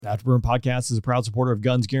The Afterburn Podcast is a proud supporter of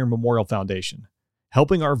Guns, Gear, and Memorial Foundation,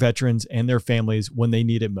 helping our veterans and their families when they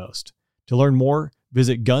need it most. To learn more,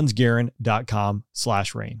 visit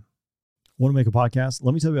gunsgearin.com/rain. Want to make a podcast?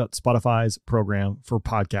 Let me tell you about Spotify's program for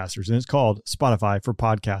podcasters, and it's called Spotify for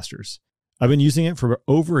Podcasters. I've been using it for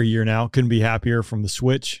over a year now. Couldn't be happier from the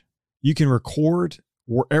switch. You can record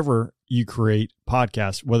wherever you create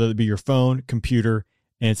podcasts, whether it be your phone, computer,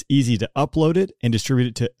 and it's easy to upload it and distribute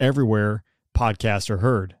it to everywhere podcasts are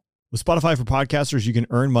heard. With Spotify for Podcasters, you can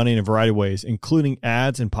earn money in a variety of ways, including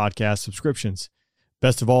ads and podcast subscriptions.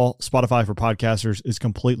 Best of all, Spotify for Podcasters is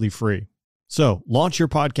completely free. So launch your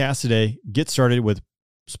podcast today. Get started with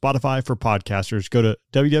Spotify for Podcasters. Go to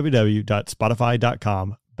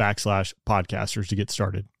www.spotify.com/podcasters to get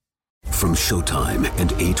started. From Showtime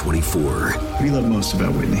and A24. What do you love most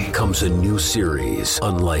about Whitney? Comes a new series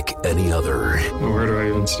unlike any other. Well, where do I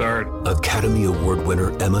even start? Academy Award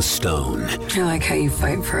winner Emma Stone. I like how you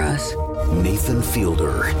fight for us. Nathan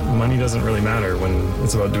Fielder. Money doesn't really matter when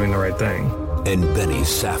it's about doing the right thing. And Benny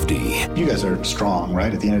Safdie. You guys are strong,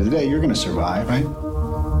 right? At the end of the day, you're going to survive, right?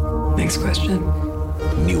 Next question.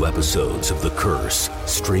 New episodes of The Curse,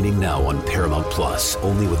 streaming now on Paramount Plus,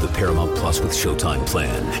 only with the Paramount Plus with Showtime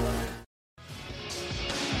plan.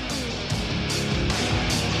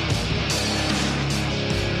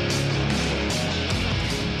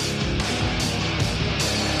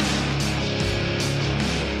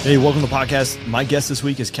 Hey, welcome to the podcast. My guest this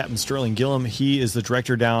week is Captain Sterling Gilliam. He is the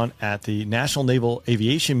director down at the National Naval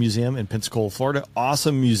Aviation Museum in Pensacola, Florida.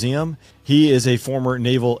 Awesome museum. He is a former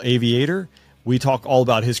naval aviator. We talk all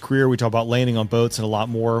about his career. We talk about landing on boats and a lot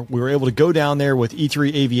more. We were able to go down there with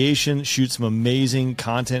E3 Aviation, shoot some amazing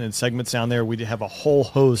content and segments down there. We have a whole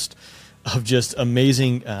host of just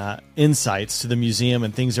amazing insights to the museum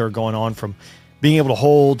and things that are going on, from being able to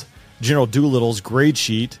hold General Doolittle's grade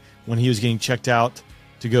sheet when he was getting checked out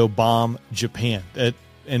to go bomb Japan.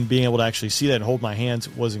 And being able to actually see that and hold my hands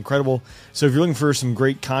was incredible. So if you're looking for some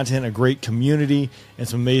great content, a great community, and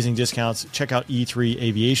some amazing discounts, check out E3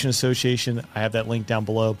 Aviation Association. I have that link down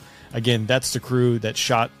below. Again, that's the crew that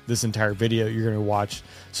shot this entire video you're going to watch.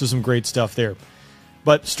 So some great stuff there.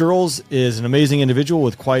 But Sterls is an amazing individual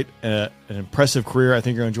with quite an impressive career. I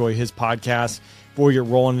think you're going to enjoy his podcast. Before we get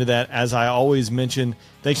rolling into that, as I always mention,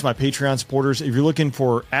 thanks to my Patreon supporters. If you're looking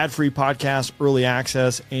for ad-free podcasts, early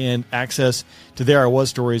access, and access to There I Was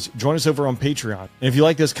stories, join us over on Patreon. And if you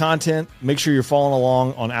like this content, make sure you're following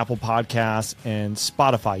along on Apple Podcasts and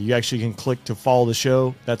Spotify. You actually can click to follow the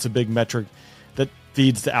show. That's a big metric that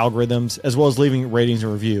feeds the algorithms, as well as leaving ratings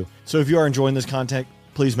and review. So if you are enjoying this content,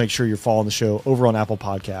 please make sure you're following the show over on Apple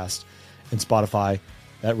Podcasts and Spotify.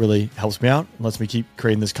 That really helps me out and lets me keep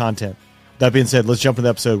creating this content. That being said, let's jump into the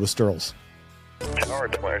episode with Sterls. Tower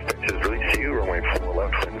to my stations, release you, runway 4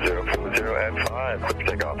 left, wind 040 at 5, clear for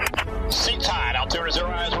takeoff. Seat tied, Altimeter 0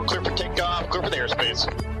 eyes, we're clear for takeoff, clear for the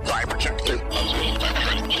airspace. Viper check 2.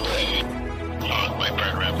 My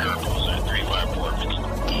right ramp curve was at 354.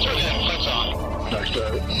 So yeah, that's on. Next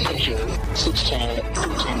picture, 610,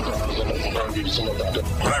 15,000,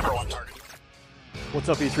 Viper 1 target. What's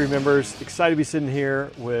up, E3 members? Excited to be sitting here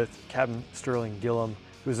with Captain Sterling Gilliam,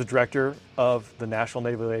 who's the director of the National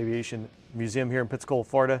Naval Aviation Museum here in Pensacola,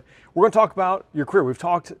 Florida. We're going to talk about your career. We've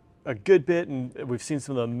talked a good bit, and we've seen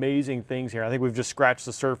some of the amazing things here. I think we've just scratched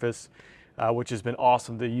the surface, which has been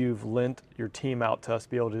awesome that you've lent your team out to us to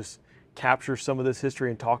be able to just capture some of this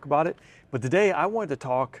history and talk about it. But today I wanted to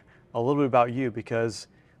talk a little bit about you, because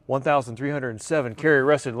 1,307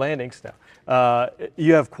 carrier-arrested landings. Now,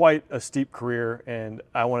 you have quite a steep career, and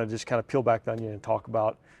I want to just kind of peel back the onion and talk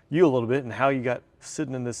about you a little bit and how you got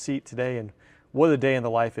sitting in this seat today and what a day in the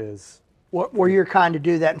life is. Well, you're kind to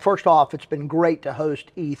do that. And first off, it's been great to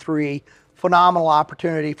host E3. Phenomenal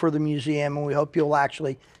opportunity for the museum, and we hope you'll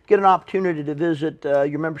actually get an opportunity to visit.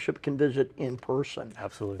 Your membership can visit in person.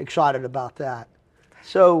 Absolutely. Excited about that.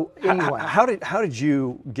 So anyway. How did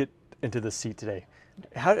you get into this seat today?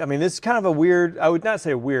 I mean, this is kind of a weird, I would not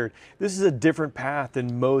say weird, this is a different path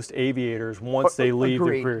than most aviators once they leave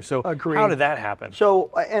their career. So how did that happen? So,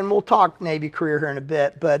 and we'll talk Navy career here in a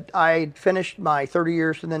bit, but I finished my 30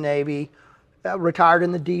 years in the Navy, retired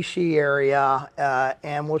in the DC area,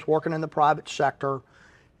 and was working in the private sector.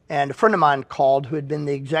 And a friend of mine called, who had been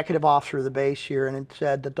the executive officer of the base here, and had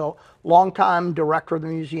said that the longtime director of the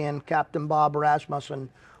museum, Captain Bob Rasmussen,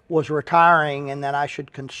 was retiring, and that I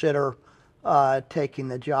should consider taking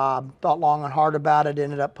the job. Thought long and hard about it,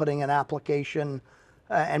 ended up putting an application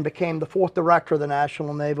and became the 4th director of the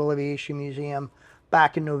National Naval Aviation Museum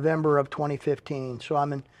back in November of 2015. So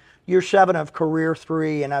I'm in year 7 of career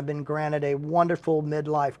 3, and I've been granted a wonderful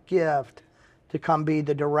midlife gift to come be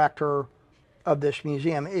the director of this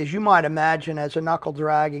museum. As you might imagine, as a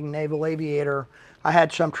knuckle-dragging naval aviator, I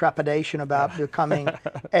had some trepidation about becoming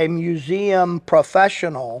a museum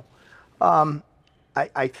professional.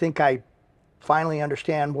 I think I finally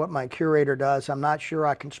understand what my curator does. I'm not sure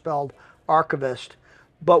I can spell archivist,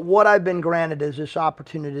 but what I've been granted is this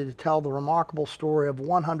opportunity to tell the remarkable story of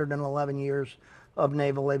 111 years of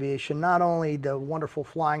naval aviation, not only the wonderful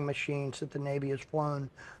flying machines that the Navy has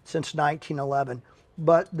flown since 1911,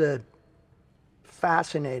 but the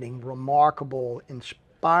fascinating, remarkable,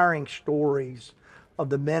 inspiring stories of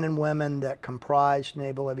the men and women that comprise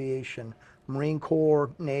naval aviation, Marine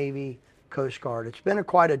Corps, Navy, Coast Guard. It's been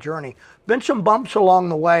quite a journey. Been some bumps along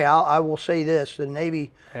the way. I will say this: the Navy.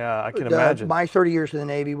 Yeah, I can imagine. My 30 years in the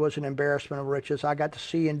Navy was an embarrassment of riches. I got to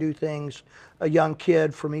see and do things a young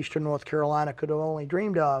kid from Eastern North Carolina could have only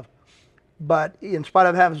dreamed of. But in spite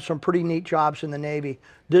of having some pretty neat jobs in the Navy,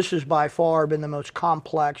 this has by far been the most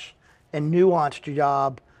complex and nuanced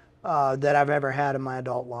job that I've ever had in my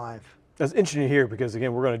adult life. That's interesting to hear because,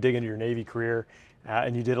 again, we're going to dig into your Navy career,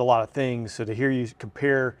 and you did a lot of things. So to hear you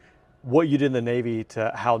compare what you did in the Navy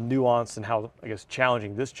to how nuanced and how, I guess,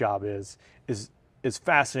 challenging this job is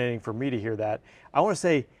fascinating for me to hear that. I want to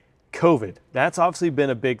say COVID. That's obviously been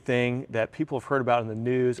a big thing that people have heard about in the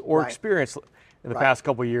news or experienced in the past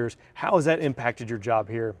couple of years. How has that impacted your job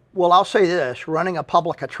here? Well, I'll say this: running a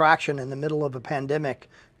public attraction in the middle of a pandemic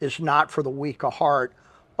is not for the weak of heart.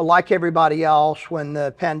 Like everybody else, when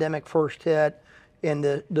the pandemic first hit in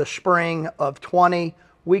the spring of 20,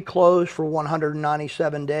 we closed for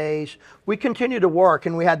 197 days. We continued to work,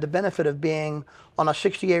 and we had the benefit of being on a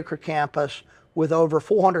 60-acre campus with over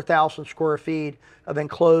 400,000 square feet of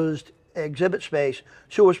enclosed exhibit space.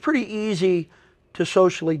 So it was pretty easy to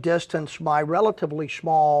socially distance my relatively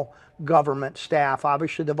small government staff.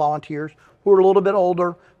 Obviously, the volunteers who are a little bit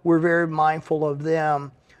older, we're very mindful of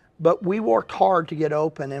them. But we worked hard to get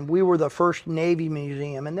open, and we were the first Navy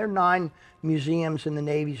museum, and there are 9 museums in the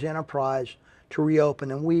Navy's enterprise to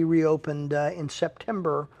reopen, and we reopened in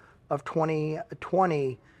September of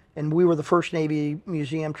 2020, and we were the first Navy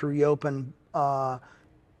museum to reopen by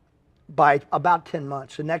about 10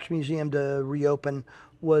 months. The next museum to reopen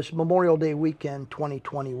was Memorial Day weekend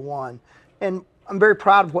 2021, and I'm very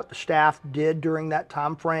proud of what the staff did during that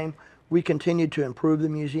time frame. We continued to improve the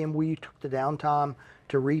museum. We took the downtime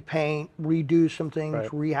to repaint, redo some things,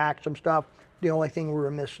 rehack some stuff. The only thing we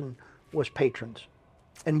were missing was patrons.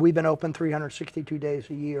 And we've been open 362 days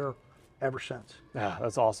a year ever since. Yeah,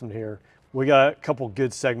 that's awesome to hear. We got a couple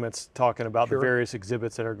good segments talking about the various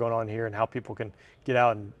exhibits that are going on here and how people can get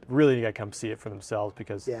out and really got to come see it for themselves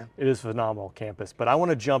because it is a phenomenal campus. But I want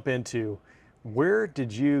to jump into, where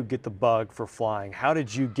did you get the bug for flying? How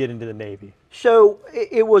did you get into the Navy? So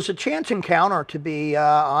it was a chance encounter, to be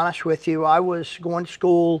honest with you. I was going to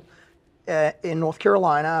school in North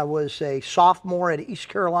Carolina. I was a sophomore at East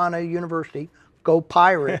Carolina University. Go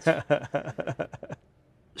Pirates.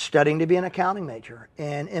 Studying to be an accounting major.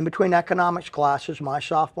 And in between economics classes, my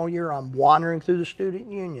sophomore year, I'm wandering through the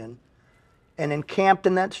student union, and encamped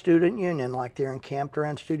in that student union, like they're encamped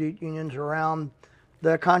around student unions around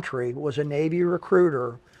the country, was a Navy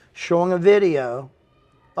recruiter showing a video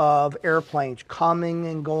of airplanes coming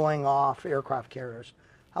and going off aircraft carriers.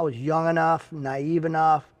 I was young enough, naive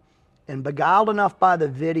enough, and beguiled enough by the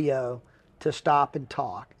video to stop and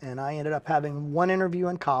talk. And I ended up having one interview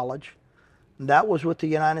in college. That was with the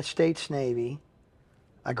United States Navy.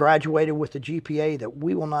 I graduated with a GPA that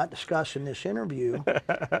we will not discuss in this interview.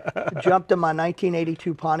 Jumped in my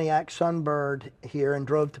 1982 Pontiac Sunbird here and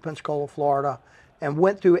drove to Pensacola, Florida, and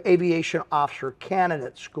went through Aviation Officer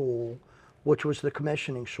Candidate School, which was the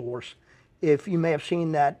commissioning source. If you may have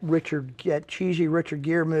seen that cheesy Richard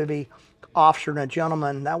Gere movie, Officer and a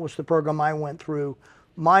Gentleman, that was the program I went through,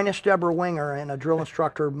 minus Deborah Winger and a drill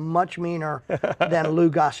instructor much meaner than Lou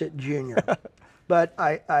Gossett Jr. But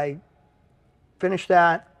I finished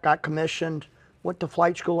that, got commissioned, went to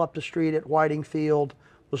flight school up the street at Whiting Field,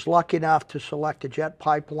 was lucky enough to select a jet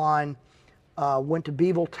pipeline, went to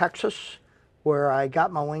Beeville, Texas, where I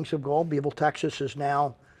got my wings of gold. Beeville, Texas is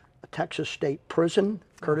now a Texas State Prison,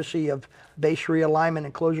 courtesy of Base Realignment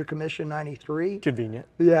and Closure Commission 93. Convenient.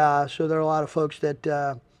 Yeah, so there are a lot of folks that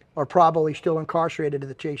are probably still incarcerated at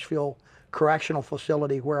the Chase Field Correctional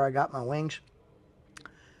Facility where I got my wings.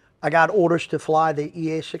 I got orders to fly the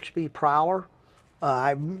EA-6B Prowler.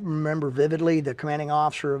 I remember vividly the commanding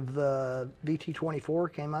officer of the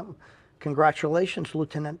VT-24 came up. Congratulations,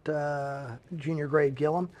 Lieutenant Junior Grade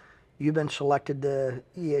Gilliam. You've been selected the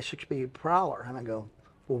EA-6B Prowler. And I go,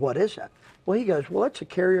 well, what is that? Well, he goes, well, it's a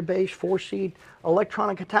carrier-based 4-seat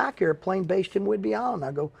electronic attack airplane based in Whidbey Island.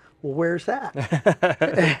 I go, well, where's that?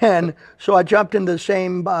 And so I jumped into the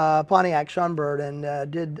same Pontiac Sunbird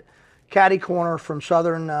and did caddy corner from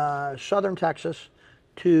southern Texas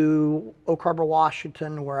to Oak Harbor,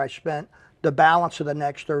 Washington, where I spent the balance of the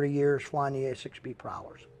next 30 years flying the A6B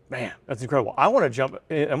Prowlers. Man, that's incredible. I want to jump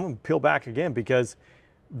in, I'm going to peel back again because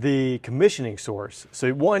the commissioning source.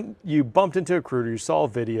 So one, you bumped into a recruiter, you saw a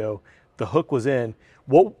video, the hook was in.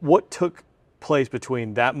 What took place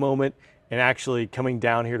between that moment and actually coming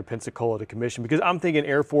down here to Pensacola to commission? Because I'm thinking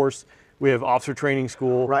Air Force, we have Officer Training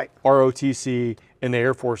School, right, ROTC, and the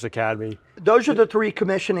Air Force Academy. Those are the three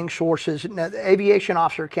commissioning sources. Now, the Aviation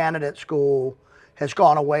Officer Candidate School has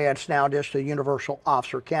gone away. It's now just a Universal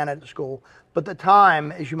Officer Candidate School. But the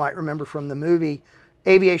time, as you might remember from the movie,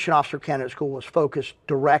 Aviation Officer Candidate School was focused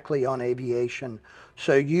directly on aviation.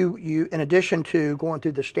 So you in addition to going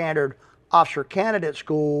through the standard Officer Candidate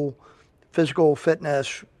School, physical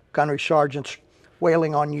fitness, gunnery sergeants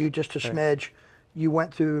wailing on you just a smidge, you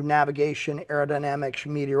went through navigation, aerodynamics,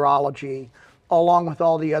 meteorology, along with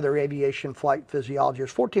all the other aviation flight physiology.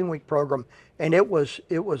 It's a 14-week program, and it was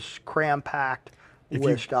cram-packed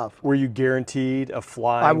with stuff. Were you guaranteed a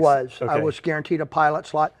flying? I was. Okay. I was guaranteed a pilot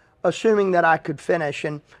slot, assuming that I could finish,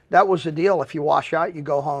 and that was the deal. If you wash out, you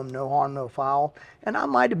go home, no harm, no foul. And I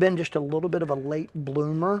might have been just a little bit of a late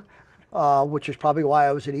bloomer, which is probably why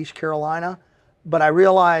I was at East Carolina. But I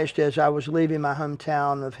realized as I was leaving my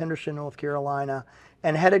hometown of Henderson, North Carolina,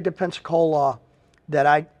 and headed to Pensacola, that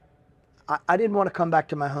I didn't want to come back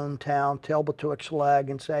to my hometown, tail between its leg,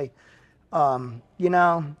 and say,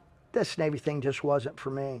 this Navy thing just wasn't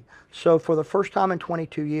for me. So for the first time in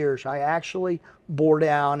 22 years, I actually bore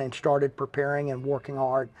down and started preparing and working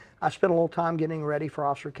hard. I spent a little time getting ready for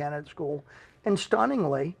Officer Candidate School. And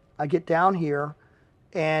stunningly, I get down here,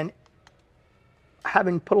 and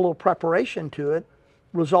having put a little preparation to it,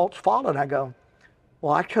 results followed. I go,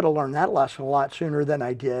 well, I could have learned that lesson a lot sooner than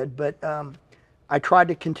I did. But I tried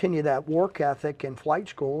to continue that work ethic in flight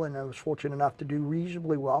school, and I was fortunate enough to do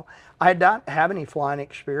reasonably well. I did not have any flying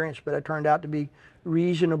experience, but I turned out to be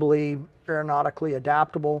reasonably aeronautically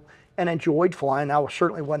adaptable and enjoyed flying. I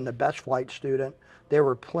certainly wasn't the best flight student. There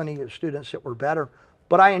were plenty of students that were better,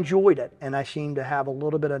 but I enjoyed it, and I seemed to have a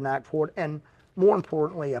little bit of knack for it, and more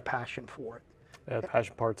importantly, a passion for it. The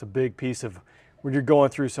passion part's a big piece of when you're going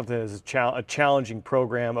through something as a challenging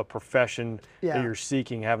program, a profession that you're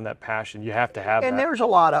seeking, having that passion. You have to have that. And there's a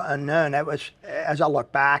lot of unknown. It was, as I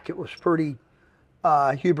look back, it was pretty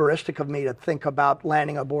hubristic of me to think about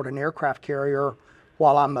landing aboard an aircraft carrier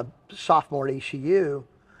while I'm a sophomore at ECU.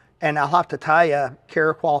 And I'll have to tell you,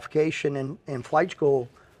 carrier qualification in flight school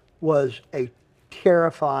was a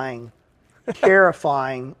terrifying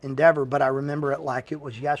endeavor, but I remember it like it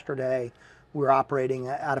was yesterday. We were operating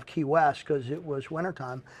out of Key West because it was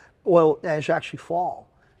wintertime. Well, it was actually fall.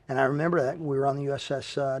 And I remember that we were on the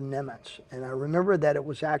USS Nimitz. And I remember that it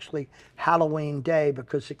was actually Halloween Day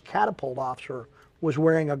because the catapult officer was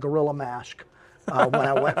wearing a gorilla mask when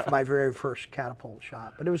I went for my very first catapult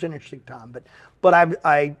shot. But it was an interesting time. But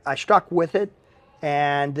I stuck with it,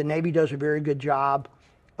 and the Navy does a very good job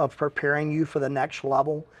of preparing you for the next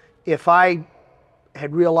level. If I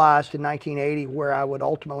had realized in 1980 where I would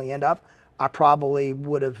ultimately end up, I probably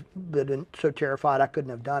would have been so terrified I couldn't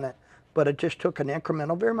have done it. But it just took an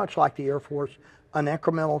incremental, very much like the Air Force, an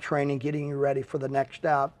incremental training, getting you ready for the next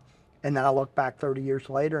step. And then I look back 30 years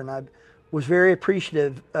later, and I was very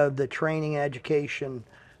appreciative of the training and education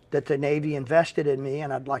that the Navy invested in me,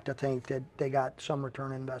 and I'd like to think that they got some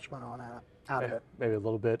return investment on out of it. Maybe a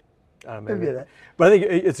little bit. Maybe a bit. But I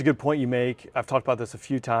think it's a good point you make. I've talked about this a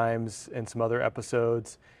few times in some other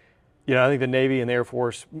episodes. I think the Navy and the Air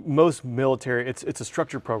Force, most military, it's a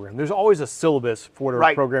structured program. There's always a syllabus for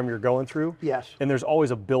whatever program you're going through. Yes. And there's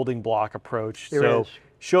always a building block approach. There is.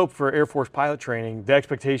 Show up for Air Force pilot training, the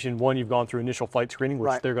expectation, one, you've gone through initial flight screening,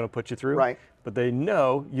 which they're going to put you through. Right. But they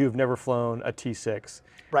know you've never flown a T6.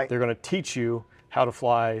 Right. They're going to teach you how to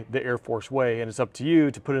fly the Air Force way, and it's up to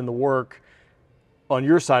you to put in the work on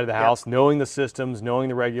your side of the house, knowing the systems, knowing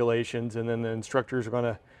the regulations, and then the instructors are going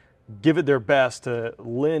to give it their best to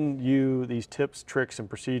lend you these tips, tricks, and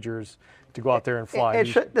procedures to go out there and fly.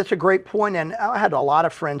 That's a great point, and I had a lot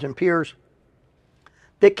of friends and peers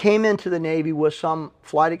that came into the Navy with some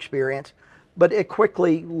flight experience, but it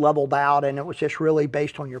quickly leveled out, and it was just really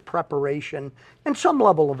based on your preparation and some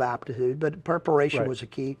level of aptitude, but preparation was a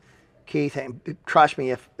key thing. Trust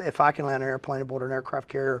me, if I can land an airplane aboard an aircraft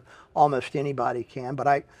carrier, almost anybody can.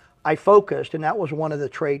 But I focused, and that was one of the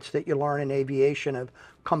traits that you learn in aviation, of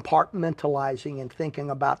compartmentalizing and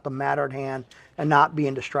thinking about the matter at hand and not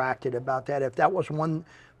being distracted about that. If that was one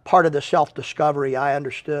part of the self-discovery, I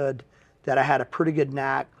understood that I had a pretty good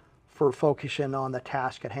knack for focusing on the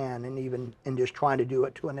task at hand and just trying to do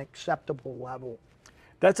it to an acceptable level.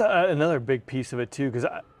 That's another big piece of it too, because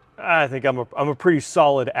I think I'm a pretty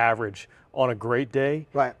solid average on a great day.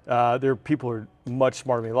 Right. There are people who are much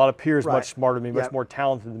smarter than me. A lot of peers Right. much smarter than me, much Yep. more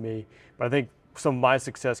talented than me. But I think some of my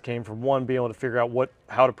success came from, one, being able to figure out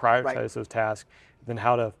how to prioritize Right. those tasks, then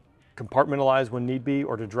how to compartmentalize when need be,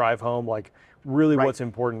 or to drive home like really Right. what's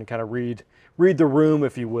important, and kind of read the room,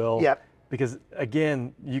 if you will. Yep. Because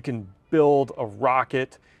again, you can build a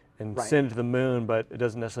rocket and Right. send it to the moon, but it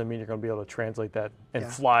doesn't necessarily mean you're going to be able to translate that and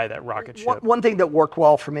fly that rocket ship. One thing that worked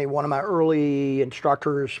well for me, one of my early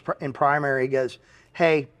instructors in primary goes,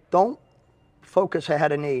 hey, don't focus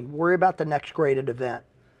ahead of need. Worry about the next graded event.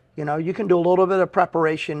 You know, you can do a little bit of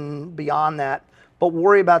preparation beyond that, but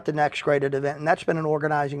worry about the next graded event. And that's been an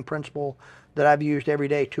organizing principle that I've used every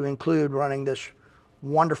day to include running this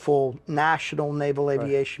wonderful National Naval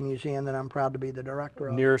Aviation Museum that I'm proud to be the director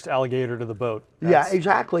of. Nearest alligator to the boat. Yeah,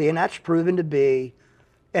 exactly. And that's proven to be,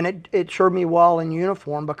 and it served me well in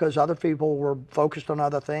uniform, because other people were focused on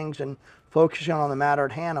other things, and focusing on the matter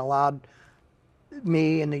at hand allowed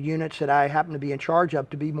me and the units that I happen to be in charge of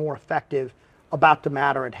to be more effective about the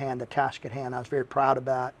matter at hand, the task at hand. I was very proud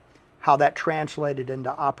about how that translated into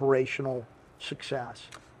operational success.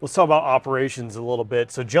 Let's talk about operations a little bit.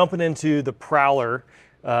 So jumping into the Prowler,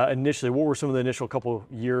 initially, what were some of the initial couple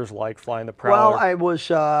years like flying the Prowler? Well, I was,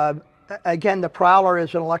 again, the Prowler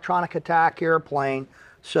is an electronic attack airplane,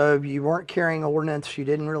 so you weren't carrying ordnance. You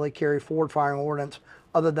didn't really carry forward-firing ordnance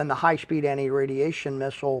other than the high-speed anti-radiation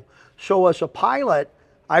missile. So as a pilot,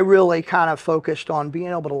 I really kind of focused on being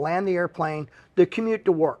able to land the airplane, the commute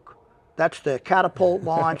to work. That's the catapult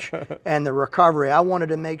launch and the recovery. I wanted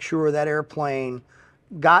to make sure that airplane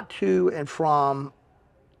got to and from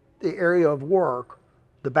the area of work,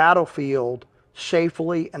 the battlefield,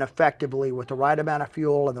 safely and effectively with the right amount of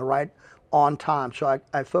fuel and the right on time. So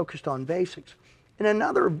I focused on basics. And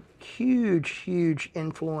another huge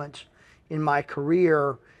influence in my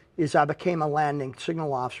career is I became a landing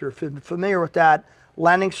signal officer. If you're familiar with that,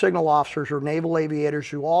 landing signal officers are naval aviators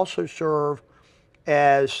who also serve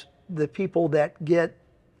as the people that get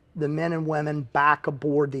the men and women back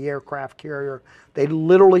aboard the aircraft carrier. They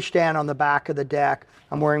literally stand on the back of the deck.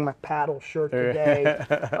 I'm wearing my paddle shirt today.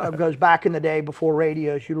 Because back in the day before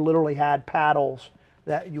radios, you literally had paddles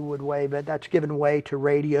that you would wave, but that's given way to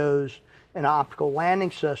radios and optical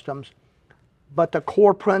landing systems. But the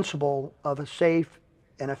core principle of a safe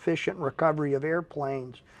and efficient recovery of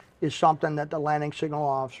airplanes is something that the landing signal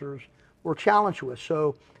officers were challenged with.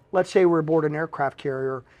 So let's say we're aboard an aircraft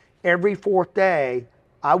carrier. Every fourth day,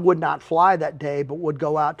 I would not fly that day, but would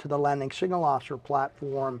go out to the landing signal officer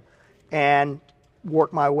platform and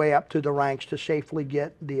work my way up to the ranks to safely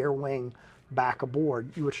get the air wing back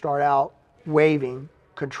aboard. You would start out waving,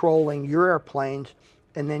 controlling your airplanes,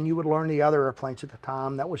 and then you would learn the other airplanes at the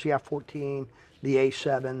time. That was the F-14, the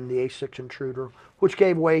A-7, the A-6 Intruder, which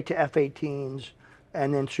gave way to F-18s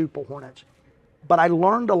and then Super Hornets. But I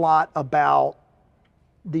learned a lot about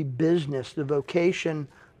the business, the vocation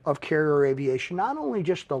of carrier aviation, not only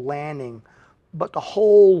just the landing, but the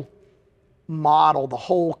whole model, the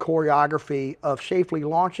whole choreography of safely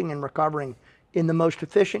launching and recovering in the most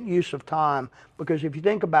efficient use of time. Because if you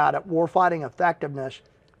think about it, warfighting effectiveness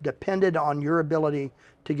depended on your ability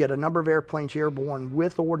to get a number of airplanes airborne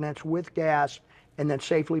with ordnance, with gas, and then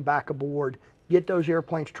safely back aboard, get those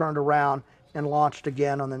airplanes turned around and launched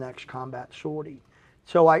again on the next combat sortie.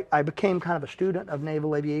 So I became kind of a student of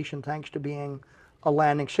naval aviation thanks to being a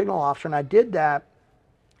landing signal officer, and I did that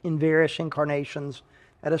in various incarnations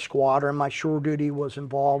at a squadron. My shore duty was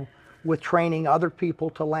involved with training other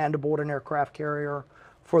people to land aboard an aircraft carrier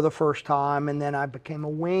for the first time, and then I became a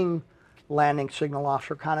wing landing signal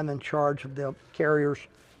officer, kind of in charge of the carriers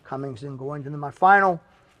comings and goings. And then my final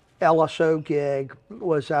LSO gig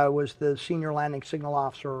was I was the senior landing signal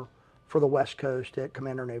officer for the West Coast at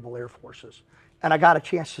Commander Naval Air Forces. And I got a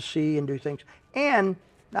chance to see and do things, and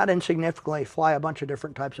not insignificantly, fly a bunch of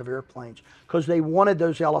different types of airplanes, because they wanted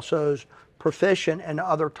those LSOs proficient in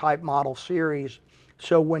other type model series.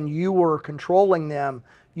 So when you were controlling them,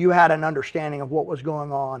 you had an understanding of what was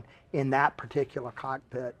going on in that particular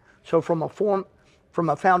cockpit. So from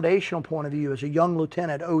a foundational point of view, as a young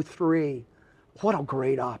lieutenant, 03, what a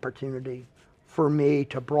great opportunity for me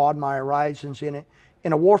to broaden my horizons in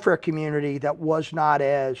a warfare community that was not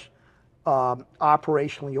as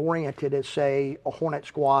operationally oriented as, say, a Hornet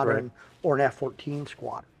squadron or an F-14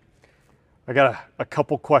 squadron. I got a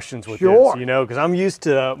couple questions with Sure. this, because I'm used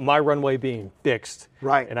to my runway being fixed.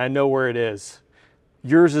 Right. And I know where it is.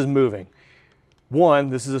 Yours is moving. One,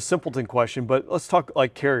 this is a simpleton question, but let's talk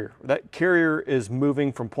like carrier. That carrier is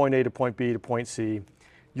moving from point A to point B to point C.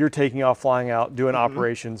 You're taking off, flying out, doing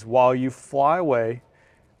operations. While you fly away,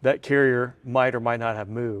 that carrier might or might not have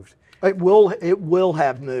moved. It will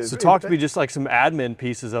have moved. So talk to me just like some admin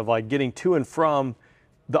pieces of like getting to and from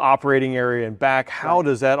the operating area and back. How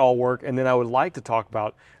does that all work? And then I would like to talk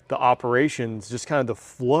about the operations, just kind of the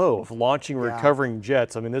flow of launching and recovering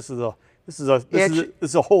jets. I mean, this is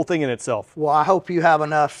a whole thing in itself. Well, I hope you have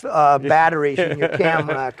enough batteries in your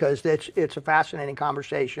camera, because it's a fascinating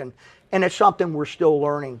conversation, and it's something we're still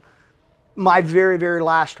learning. My very, very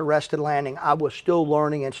last arrested landing, I was still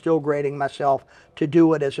learning and still grading myself to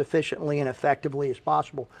do it as efficiently and effectively as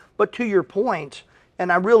possible. But to your point,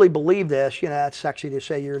 and I really believe this, it's sexy to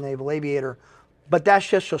say you're a naval aviator, but that's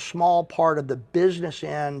just a small part of the business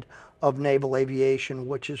end of naval aviation,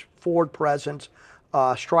 which is forward presence,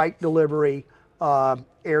 strike delivery,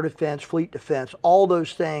 air defense, fleet defense, all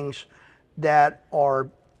those things that are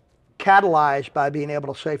catalyzed by being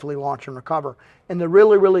able to safely launch and recover. And the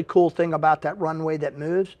really, really cool thing about that runway that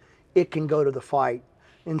moves, it can go to the fight.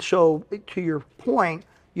 And so to your point,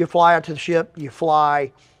 you fly out to the ship, you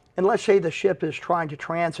fly, and let's say the ship is trying to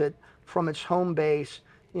transit from its home base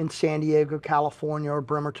in San Diego, California, or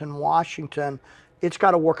Bremerton, Washington. It's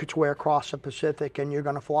got to work its way across the Pacific, and you're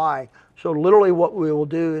going to fly. So literally what we will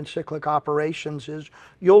do in cyclic operations is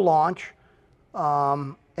you'll launch,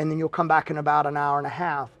 and then you'll come back in about an hour and a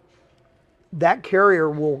half. That carrier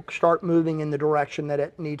will start moving in the direction that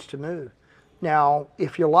it needs to move. Now,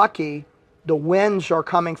 if you're lucky, the winds are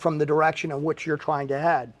coming from the direction in which you're trying to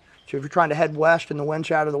head. So if you're trying to head west and the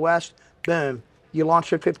wind's out of the west, boom, you launch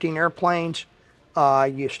the 15 airplanes,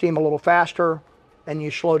 you steam a little faster, and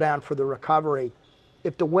you slow down for the recovery.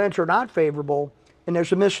 If the winds are not favorable, and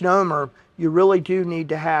there's a misnomer, you really do need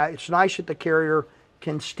to have, it's nice that the carrier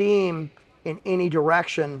can steam in any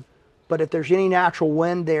direction, but if there's any natural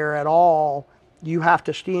wind there at all, you have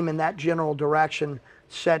to steam in that general direction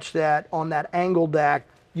such that on that angle deck,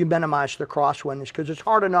 you minimize the crosswinds, because it's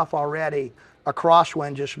hard enough already. A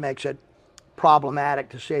crosswind just makes it problematic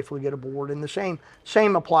to safely get aboard. And the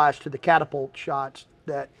same applies to the catapult shots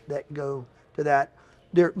that go to that.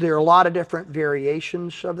 There are a lot of different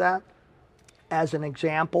variations of that. As an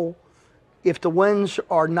example, if the winds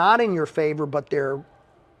are not in your favor, but they're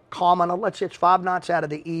common, let's say it's 5 knots out of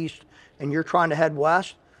the east and you're trying to head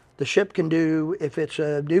west, the ship can do, if it's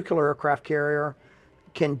a nuclear aircraft carrier,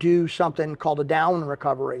 can do something called a down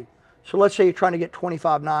recovery. So let's say you're trying to get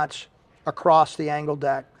 25 knots across the angle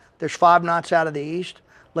deck. There's 5 knots out of the east.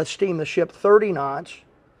 Let's steam the ship 30 knots.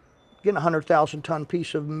 Getting a 100,000 ton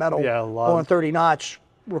piece of metal going 30 knots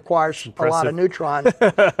requires a lot of neutrons.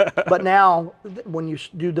 But now, when you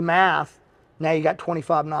do the math, now you got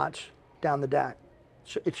 25 knots down the deck.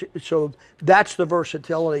 So that's the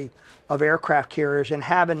versatility of aircraft carriers, and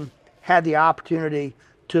having had the opportunity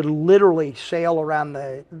to literally sail around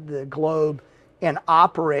the globe and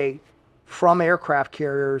operate from aircraft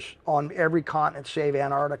carriers on every continent save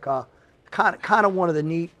Antarctica, kind of one of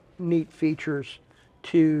the neat features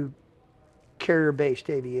to carrier-based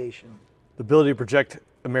aviation. The ability to project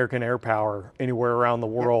American air power anywhere around the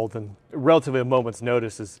world and relatively a moment's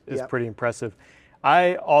notice is pretty impressive.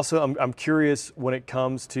 I'm curious when it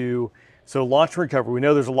comes to, so launch and recovery. We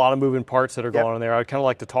know there's a lot of moving parts that are going on there. I'd kind of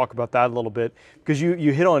like to talk about that a little bit, because you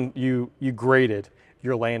hit on, you graded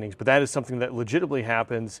your landings, but that is something that legitimately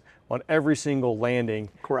happens on every single landing.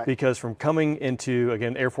 Correct. Because from coming into,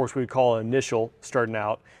 again, Air Force we would call an initial, starting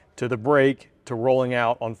out, to the break, to rolling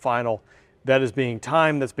out on final, that is being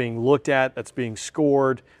timed, that's being looked at, that's being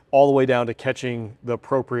scored, all the way down to catching the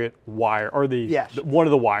appropriate wire, or one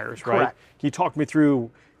of the wires, right? Correct. Can you talk me through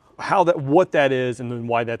what that is and then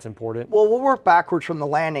why that's important? Well, we'll work backwards from the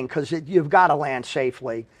landing, because you've got to land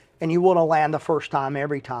safely, and you want to land the first time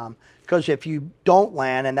every time. Because if you don't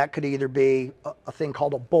land, and that could either be a thing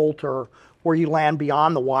called a bolter, where you land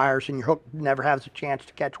beyond the wires and your hook never has a chance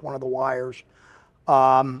to catch one of the wires,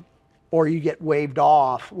 or you get waved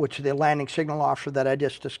off, which the landing signal officer that I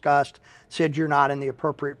just discussed said you're not in the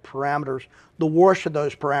appropriate parameters. The worst of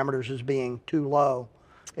those parameters is being too low.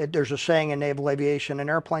 There's a saying in naval aviation, an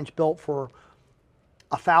airplane's built for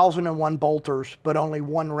 1,001 bolters, but only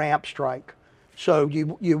 1 ramp strike. So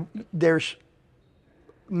there's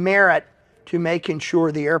merit to making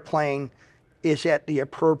sure the airplane is at the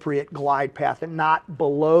appropriate glide path and not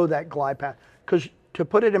below that glide path. Because to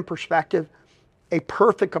put it in perspective, a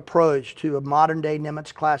perfect approach to a modern day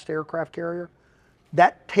Nimitz class aircraft carrier,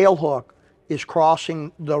 that tail hook is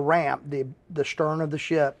crossing the ramp, the stern of the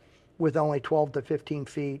ship, with only 12 to 15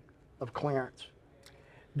 feet of clearance.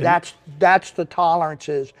 That's the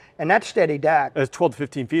tolerances, and that's steady deck. That's 12 to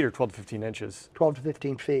 15 feet or 12 to 15 inches? 12 to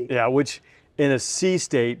 15 feet. Yeah, which in a sea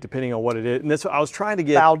state, depending on what it is, and that's what I was trying to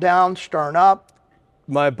get. Bow down, stern up.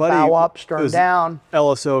 My buddy, bow up, stern down.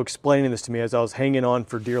 LSO explaining this to me as I was hanging on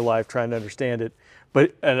for dear life trying to understand it.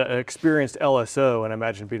 But an experienced LSO, and I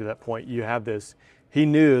imagine to be to that point, you have this. He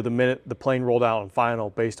knew the minute the plane rolled out on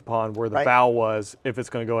final based upon where the bow was, if it's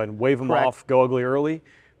going to go ahead and wave them off, go ugly early,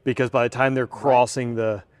 because by the time they're crossing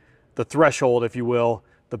the threshold, if you will,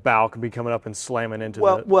 the bow can be coming up and slamming into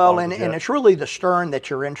the and it's really the stern that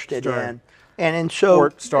you're interested in. And so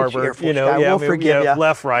port, starboard, we'll forgive you.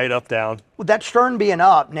 Left, right, up, down. With that stern being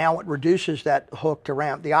up, now it reduces that hook to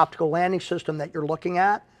ramp. The optical landing system that you're looking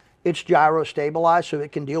at, it's gyro stabilized, so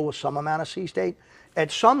it can deal with some amount of sea state.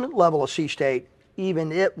 At some level of sea state,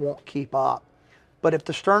 even it won't keep up. But if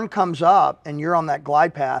the stern comes up and you're on that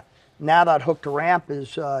glide path, now that hook to ramp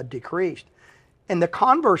is decreased. And the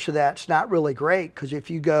converse of that's not really great, because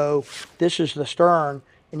if you go, this is the stern,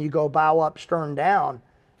 and you go bow up, stern down,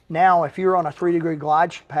 now if you're on a 3-degree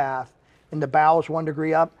glide path and the bow is 1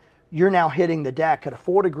 degree up, you're now hitting the deck at a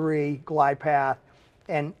 4-degree glide path,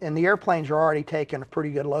 and the airplanes are already taking a pretty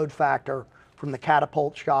good load factor from the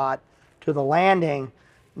catapult shot to the landing.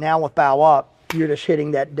 Now with bow up, you're just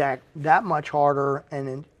hitting that deck that much harder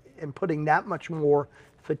and putting that much more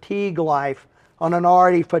fatigue life on an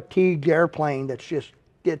already fatigued airplane that's just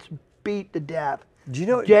gets beat to death. Do you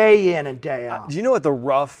know day in and day out? Do you know what the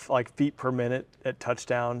rough feet per minute at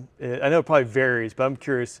touchdown is? I know it probably varies, but I'm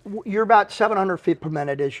curious. You're about 700 feet per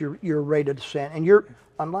minute is your rate of descent, and you're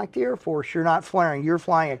unlike the Air Force. You're not flaring. You're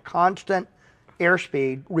flying at constant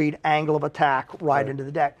airspeed, read angle of attack right into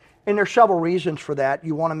the deck. And there's several reasons for that.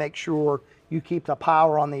 You want to make sure you keep the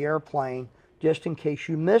power on the airplane, just in case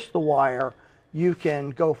you miss the wire. You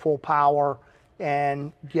can go full power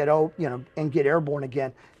and get airborne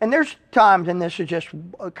again. And there's times, and this is just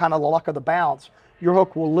kind of the luck of the bounce, your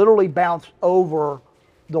hook will literally bounce over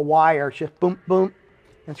the wire. It's just boom, boom.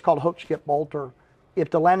 And it's called hook skip bolter. If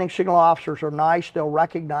the landing signal officers are nice, they'll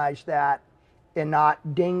recognize that and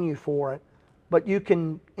not ding you for it. But you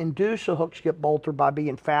can induce a hook skip bolter by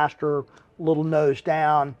being faster, little nose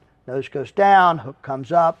down, nose goes down, hook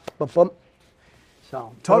comes up, boom, boom.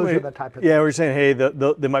 So those are the type of things. Yeah, we're saying, hey,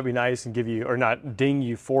 they might be nice and give you, or not ding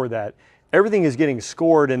you for that. Everything is getting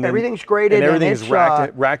scored, and everything's graded, and everything is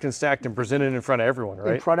racked and stacked and presented in front of everyone,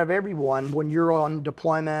 right? In front of everyone. When you're on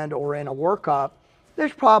deployment or in a workup,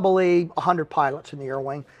 there's probably 100 pilots in the air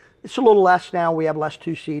wing. It's a little less now. We have less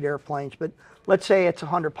two-seat airplanes, but let's say it's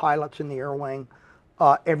 100 pilots in the air wing.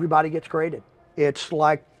 Everybody gets graded. It's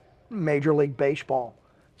like Major League Baseball.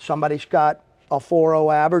 Somebody's got a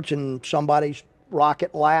 4.0 average and somebody's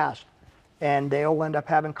rocket last, and they'll end up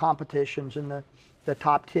having competitions in the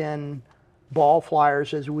top 10 ball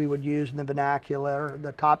flyers, as we would use in the vernacular.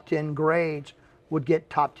 The top 10 grades would get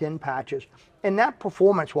top 10 patches. And that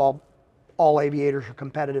performance, while all aviators are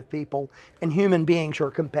competitive people and human beings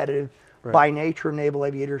are competitive by nature, naval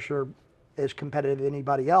aviators are as competitive as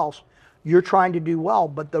anybody else, you're trying to do well.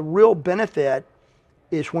 But the real benefit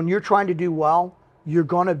is when you're trying to do well, you're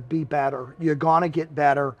going to be better. You're going to get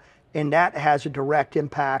better. And that has a direct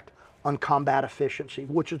impact on combat efficiency,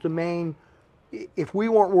 which is the main. If we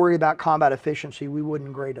weren't worried about combat efficiency, we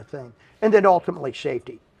wouldn't grade a thing. And then ultimately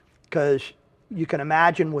safety, because you can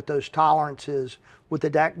imagine with those tolerances, with the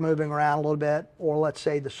deck moving around a little bit, or let's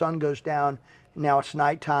say the sun goes down, now it's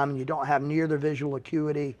nighttime and you don't have near the visual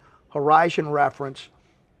acuity, horizon reference,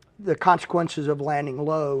 the consequences of landing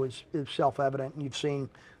low is self-evident. And you've seen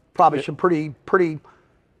probably some pretty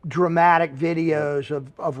dramatic videos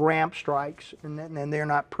of ramp strikes, and they're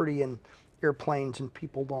not pretty in airplanes, and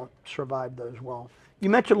people don't survive those well. You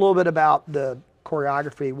mentioned a little bit about the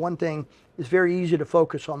choreography. One thing is very easy to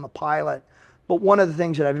focus on the pilot, but one of the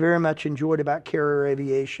things that I very much enjoyed about carrier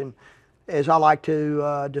aviation, as I like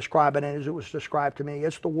to describe it, and as it was described to me,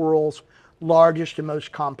 it's the world's largest and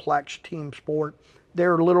most complex team sport.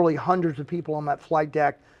 There are literally hundreds of people on that flight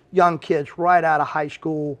deck, young kids right out of high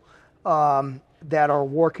school, that are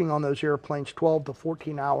working on those airplanes 12 to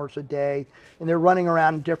 14 hours a day, and they're running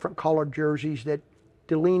around in different colored jerseys that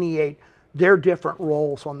delineate their different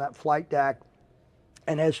roles on that flight deck.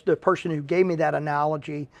 And as the person who gave me that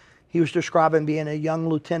analogy, he was describing being a young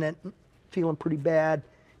lieutenant, feeling pretty bad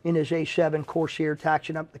in his A7 Corsair,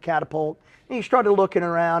 taxiing up the catapult. And he started looking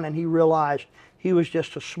around, and he realized he was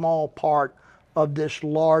just a small part of this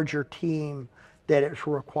larger team that is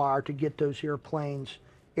required to get those airplanes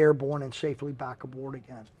airborne and safely back aboard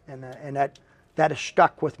again. And that has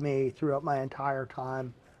stuck with me throughout my entire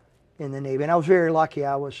time in the Navy. And I was very lucky.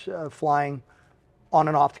 I was flying on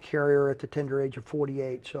and off the carrier at the tender age of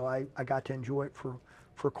 48, so I got to enjoy it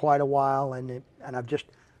for quite a while. And I've just,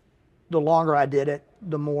 the longer I did it,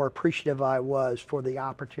 the more appreciative I was for the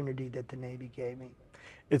opportunity that the Navy gave me.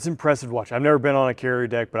 It's impressive to watch. I've never been on a carrier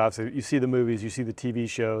deck, but obviously you see the movies, you see the TV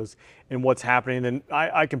shows, and what's happening. And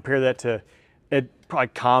I compare that to probably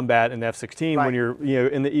combat in the F-16 Right. when you're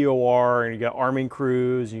in the EOR and you got arming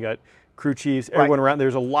crews, you got crew chiefs, everyone Right. around.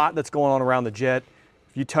 There's a lot that's going on around the jet.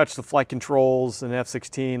 If you touch the flight controls in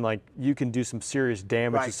F-16, like you can do some serious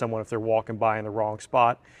damage to Right. someone if they're walking by in the wrong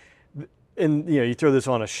spot. And you throw this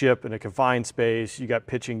on a ship in a confined space. You got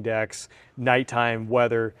pitching decks, nighttime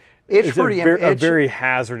weather. It's pretty- a very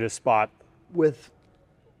hazardous spot. With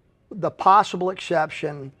the possible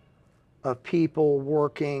exception of people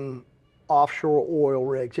working offshore oil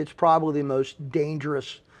rigs, it's probably the most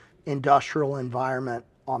dangerous industrial environment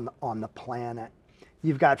on the planet.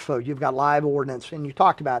 You've got folks, you've got live ordnance, and you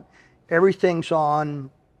talked about everything's on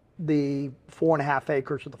the 4.5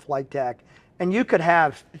 acres of the flight deck, and you could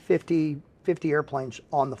have 50 airplanes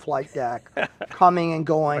on the flight deck coming and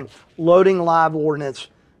going, loading live ordnance,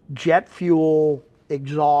 jet fuel,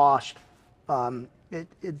 exhaust.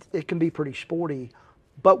 It can be pretty sporty,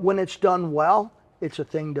 but when it's done well, it's a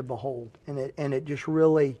thing to behold, and it just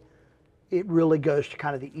really goes to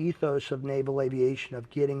kind of the ethos of naval aviation of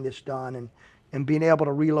getting this done and being able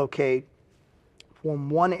to relocate from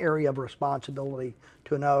one area of responsibility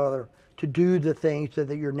to another to do the things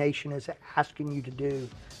that your nation is asking you to do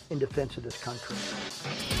in defense of this country.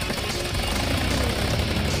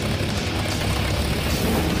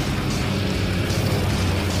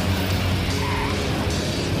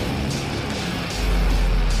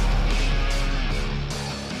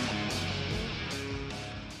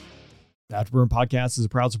 The Afterburn Podcast is a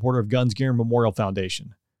proud supporter of Guns Gear Memorial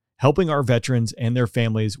Foundation, helping our veterans and their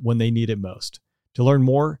families when they need it most. To learn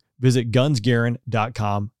more, visit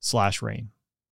gunsgearin.com/rain.